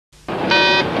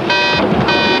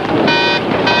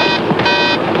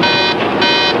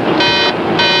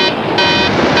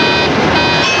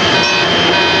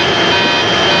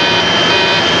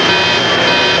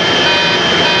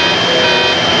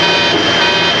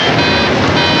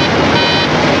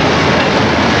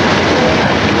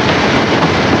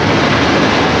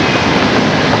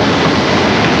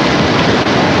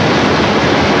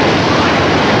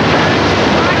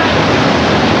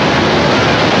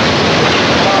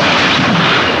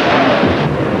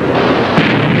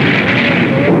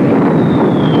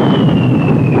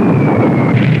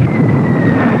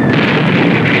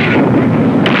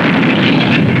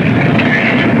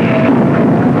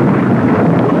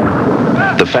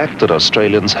fact that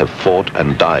Australians have fought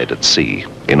and died at sea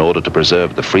in order to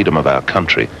preserve the freedom of our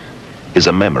country is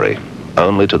a memory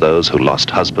only to those who lost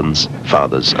husbands,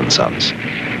 fathers, and sons.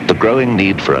 The growing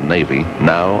need for a navy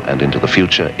now and into the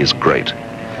future is great.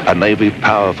 A navy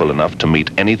powerful enough to meet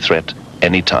any threat,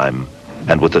 any time,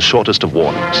 and with the shortest of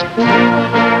warnings.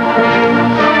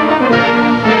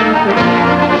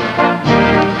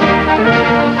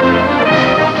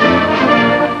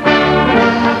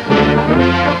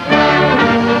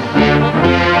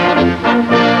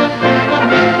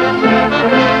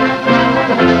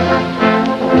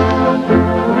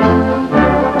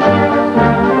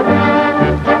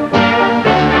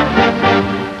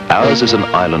 Ours is an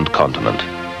island continent,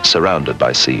 surrounded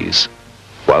by seas.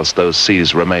 Whilst those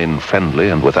seas remain friendly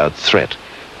and without threat,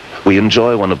 we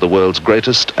enjoy one of the world's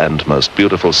greatest and most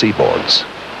beautiful seaboards.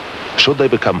 Should they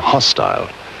become hostile,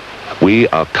 we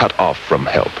are cut off from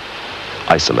help,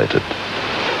 isolated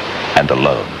and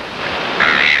alone.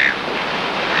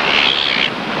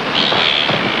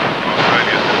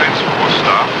 Australia's Defence Force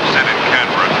staff said in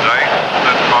Canberra today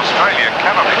that Australia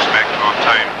cannot expect to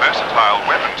obtain versatile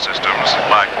weapon systems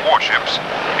like warships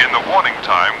in the warning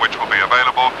time which will be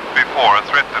available before a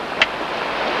threat.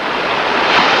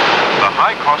 The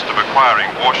high cost of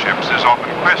acquiring warships is often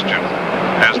questioned,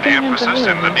 as the emphasis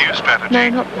in the new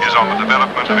strategy is on the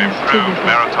development of improved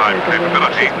maritime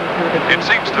capability. It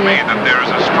seems to me that there is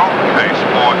a strong case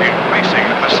for increasing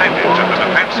the percentage of the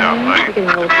defence outlay.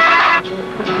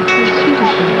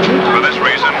 For this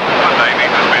reason, the Navy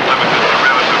has been limited to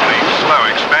relatively slow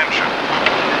expansion.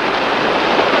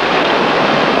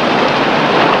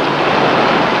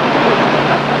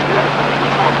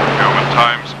 Procurement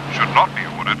times should not be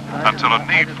ordered until a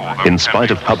need for them. In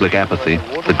spite of public apathy,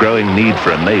 the growing need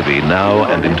for a navy now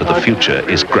and into the future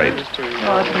is great.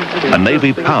 A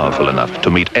navy powerful enough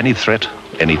to meet any threat,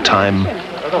 any time,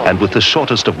 and with the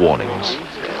shortest of warnings.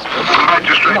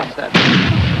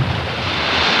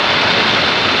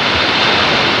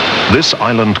 This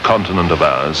island continent of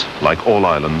ours, like all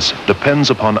islands, depends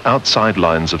upon outside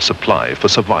lines of supply for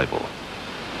survival.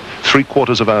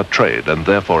 3/4 of our trade, and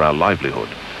therefore our livelihood,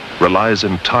 relies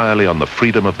entirely on the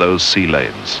freedom of those sea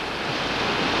lanes.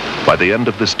 By the end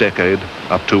of this decade,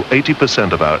 up to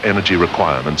 80% of our energy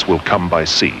requirements will come by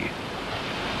sea.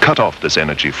 Cut off this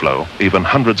energy flow, even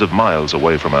hundreds of miles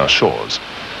away from our shores,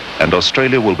 and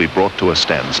Australia will be brought to a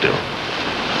standstill.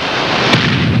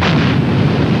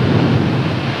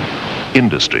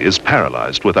 Industry is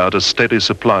paralyzed without a steady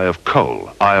supply of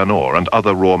coal, iron ore, and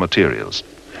other raw materials,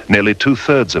 nearly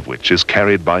 2/3 of which is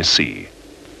carried by sea.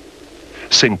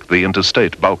 Sink the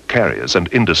interstate bulk carriers and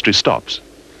industry stops.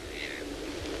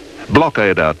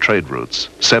 Blockade our trade routes,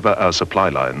 sever our supply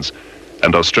lines,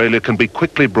 and Australia can be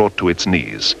quickly brought to its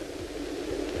knees.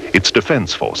 Its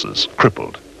defence forces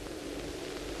crippled.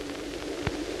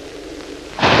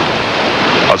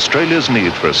 Australia's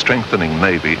need for a strengthening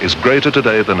navy is greater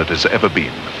today than it has ever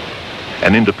been.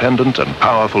 An independent and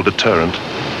powerful deterrent,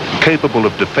 capable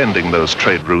of defending those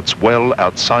trade routes well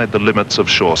outside the limits of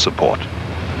shore support.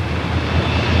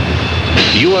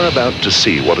 You are about to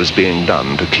see what is being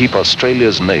done to keep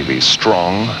Australia's navy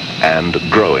strong and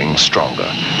growing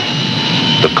stronger.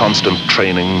 The constant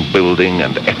training, building,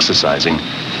 and exercising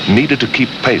needed to keep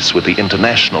pace with the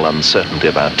international uncertainty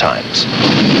of our times.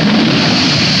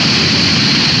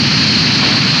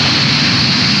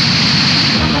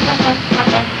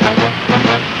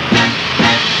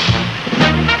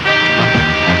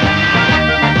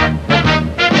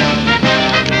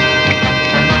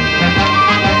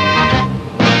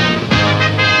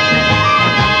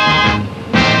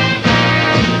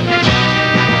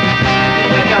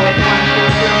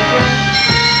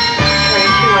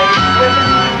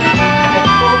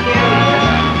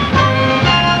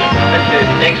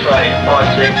 X-ray,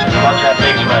 5-6, contact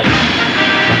X-ray.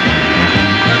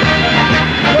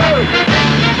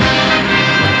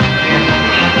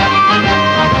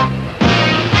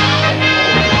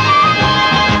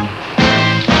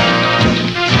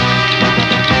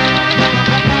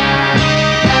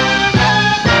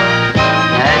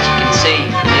 As you can see,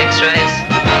 the X-rays.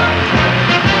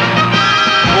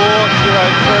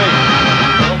 403.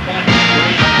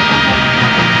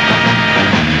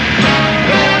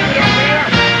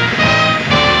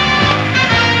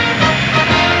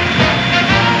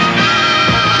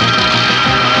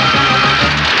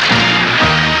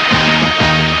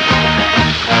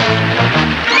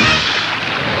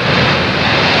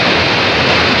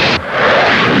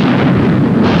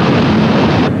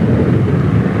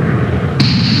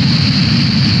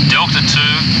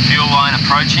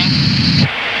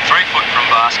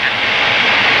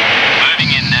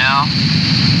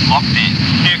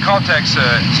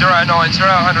 Contact, sir. 090,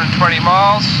 120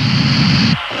 miles.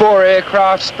 4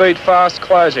 aircraft, speed fast,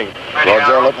 closing.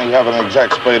 Roger, let me have an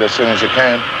exact speed as soon as you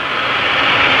can.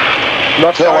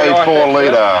 Not showing 284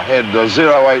 leader, head 080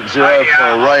 for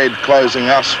a raid closing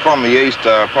us from the east,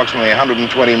 approximately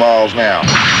 120 miles now.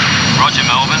 Roger,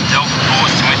 Melbourne. Delta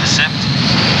course to intercept.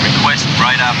 Request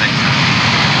radar vector.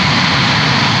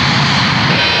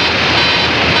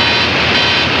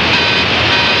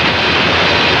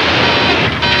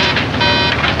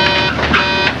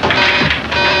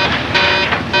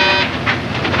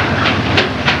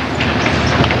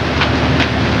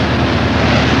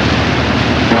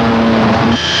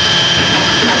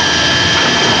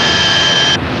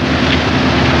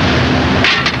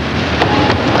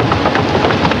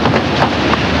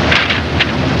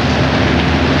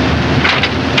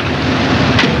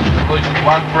 Conclusion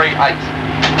 138.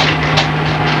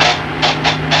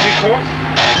 New course.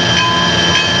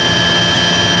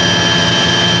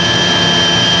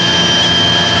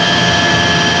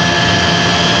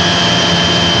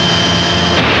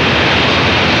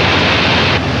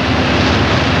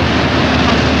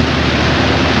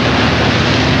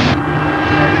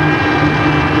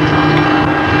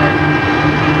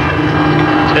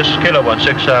 This is Kilo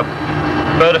 16,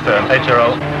 bird affirm, 80.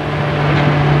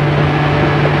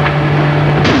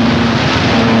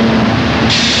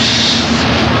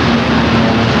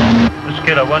 This is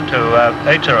Kilo 12,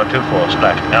 8024,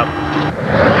 splashing out.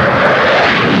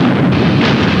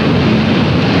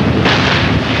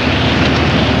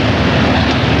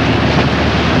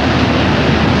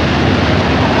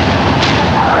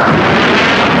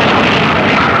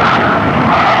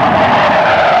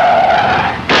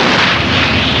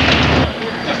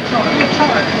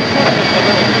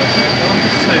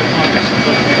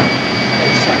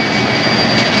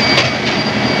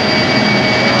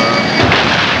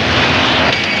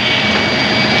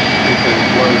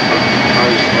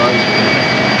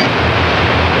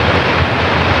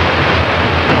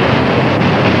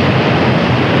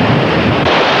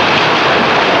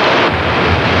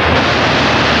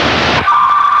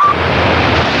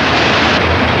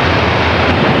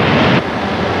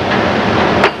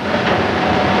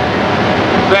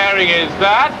 Bearing is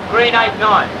that. Green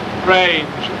 89. Range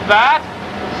that.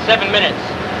 7 minutes.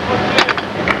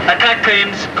 Attack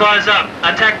teams, close up.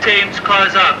 Attack teams,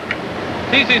 close up.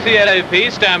 TCC at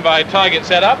OP, standby, target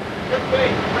set up.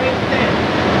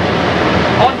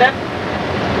 On them.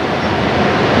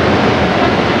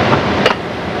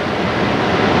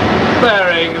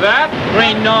 Bearing that.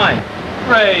 Green 9.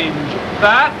 Range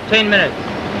that. 10 minutes.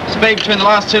 Speed between the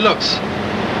last two looks.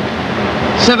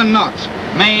 7 knots.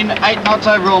 Mean 8 knots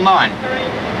overall 9.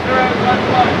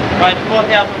 Right,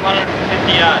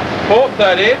 4,150 yards. Port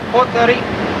 30. Port 30.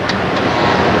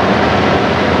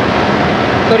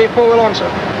 34 will answer.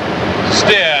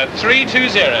 Steer 320.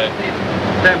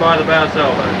 Stand by the bow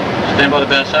salvo. Stand by the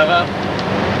bow salvo.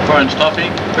 Foreign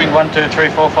stopping. Bring 1, 2, 3,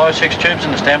 4, 5, 6 tubes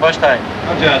in the standby state.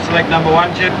 Roger, select number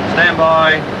 1 tube. Stand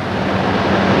by.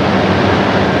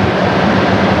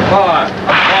 Fire.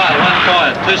 Fire, 1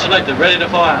 fire. 2 selected, ready to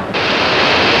fire.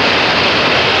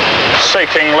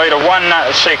 Seeking leader 1,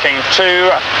 seeking 2.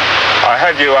 I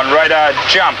have you on radar.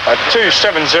 Jump at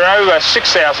 270,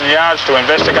 6,000 yards to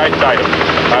investigate data.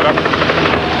 Over.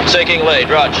 Seeking lead,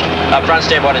 Rog. Up front,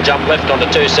 stand by to jump left onto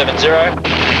 270.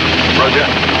 Roger.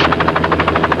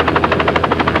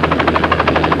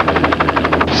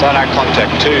 Sonar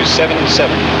contact 277,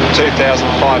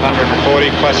 2,540,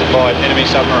 classified enemy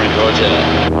submarine. Roger.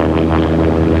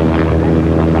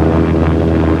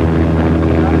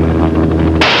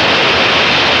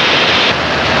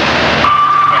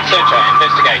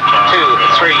 Investigate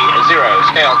 230,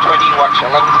 scale 20, watch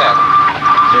 11,000.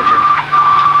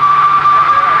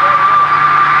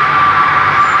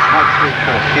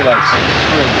 Kilos.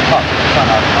 3 hot.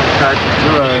 Contact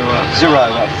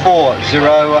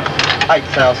 040,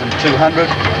 8,200.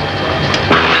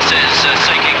 This is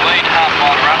seeking lead, half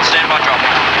mile to run, stand by drop.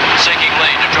 Seeking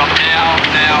lead to drop now,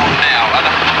 over.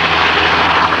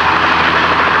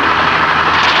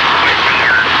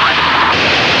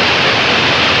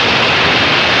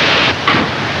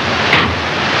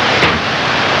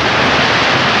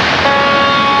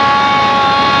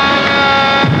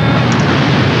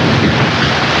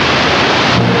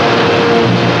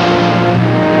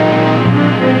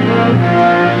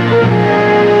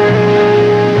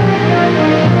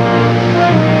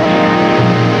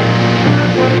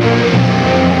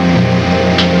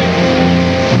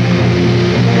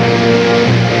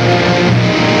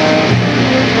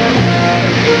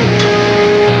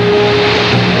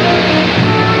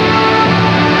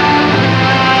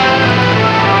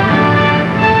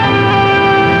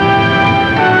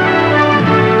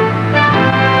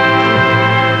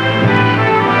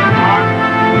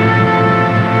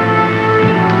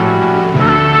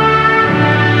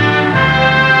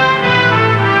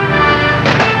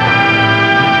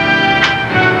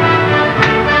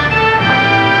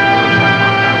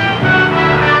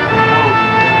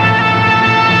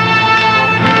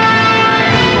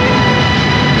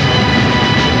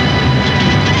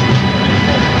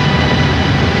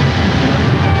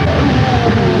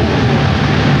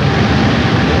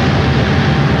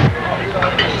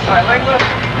 Man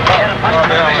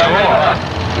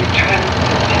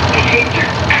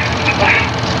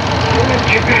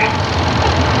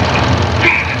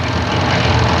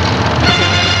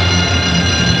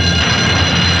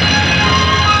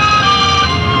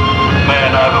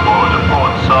overboard at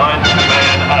port side.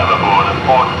 Man overboard at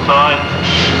port side.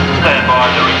 Stand by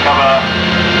to recover.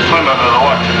 Swimmer to the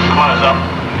watch and close up.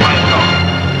 Plane off.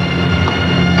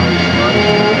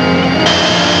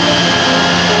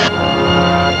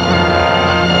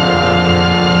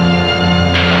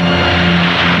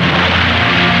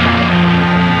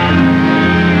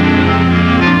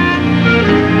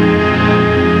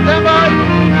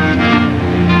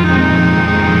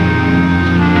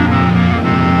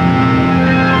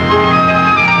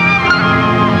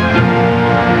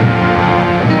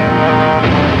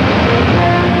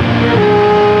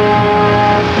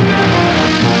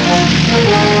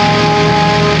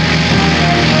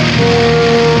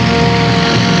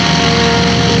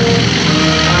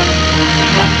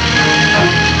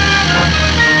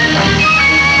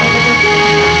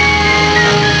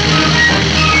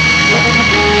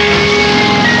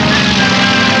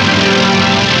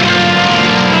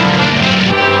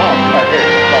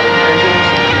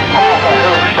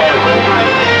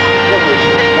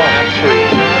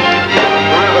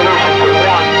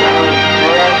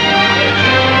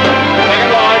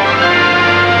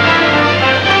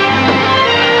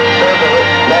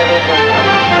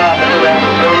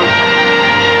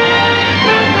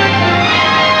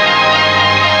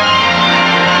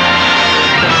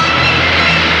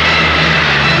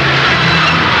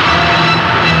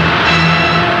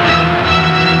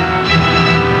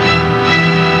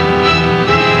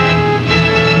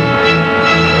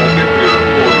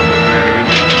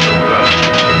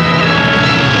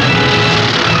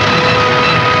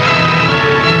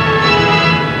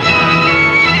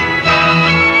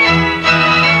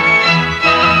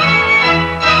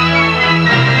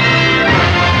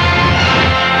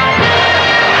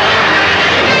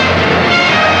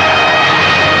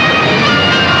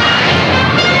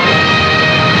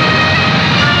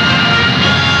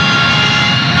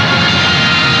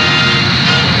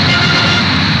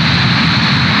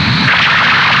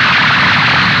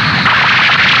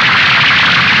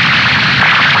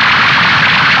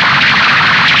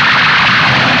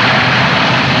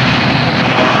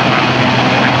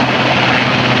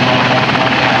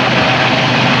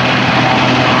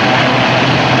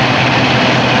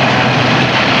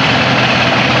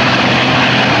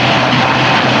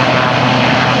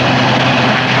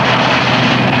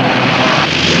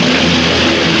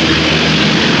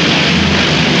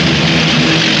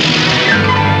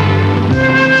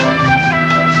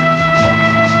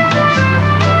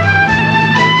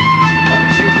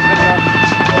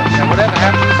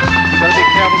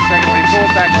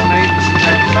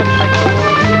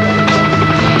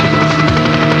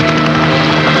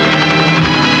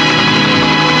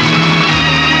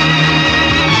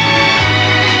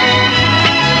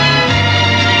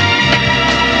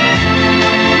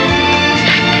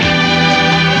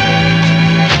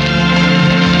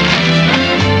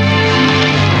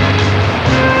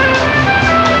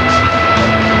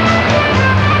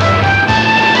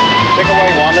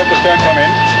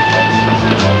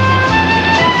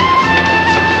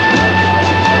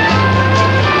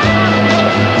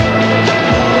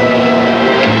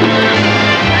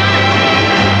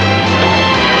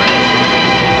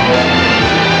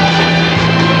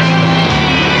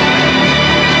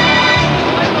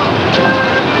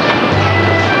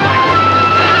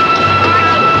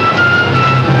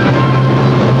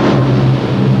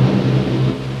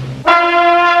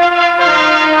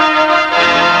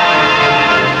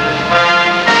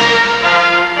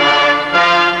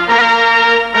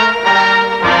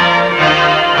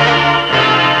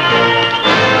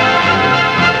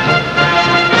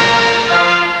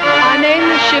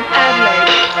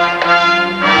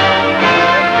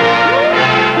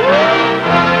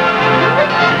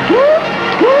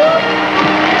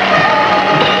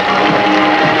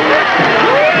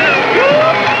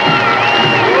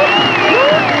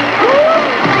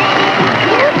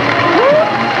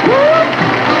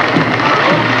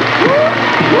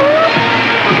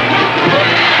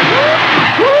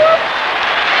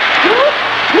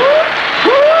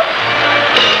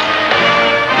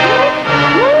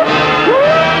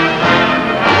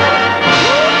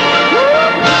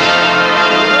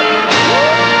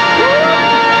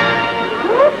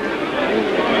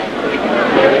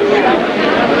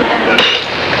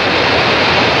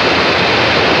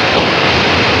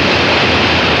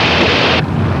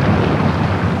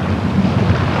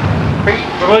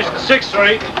 Revolution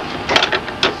 6-3.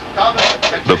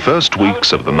 The first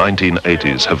weeks of the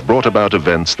 1980s have brought about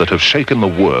events that have shaken the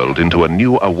world into a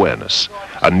new awareness,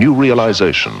 a new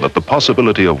realization that the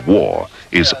possibility of war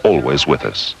is always with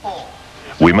us.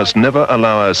 We must never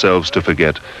allow ourselves to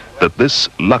forget that this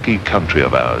lucky country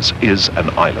of ours is an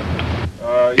island.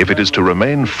 If it is to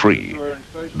remain free,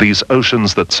 these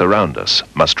oceans that surround us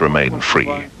must remain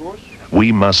free.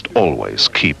 We must always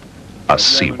keep a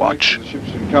Seawatch.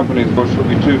 Company course will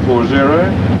be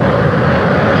 240.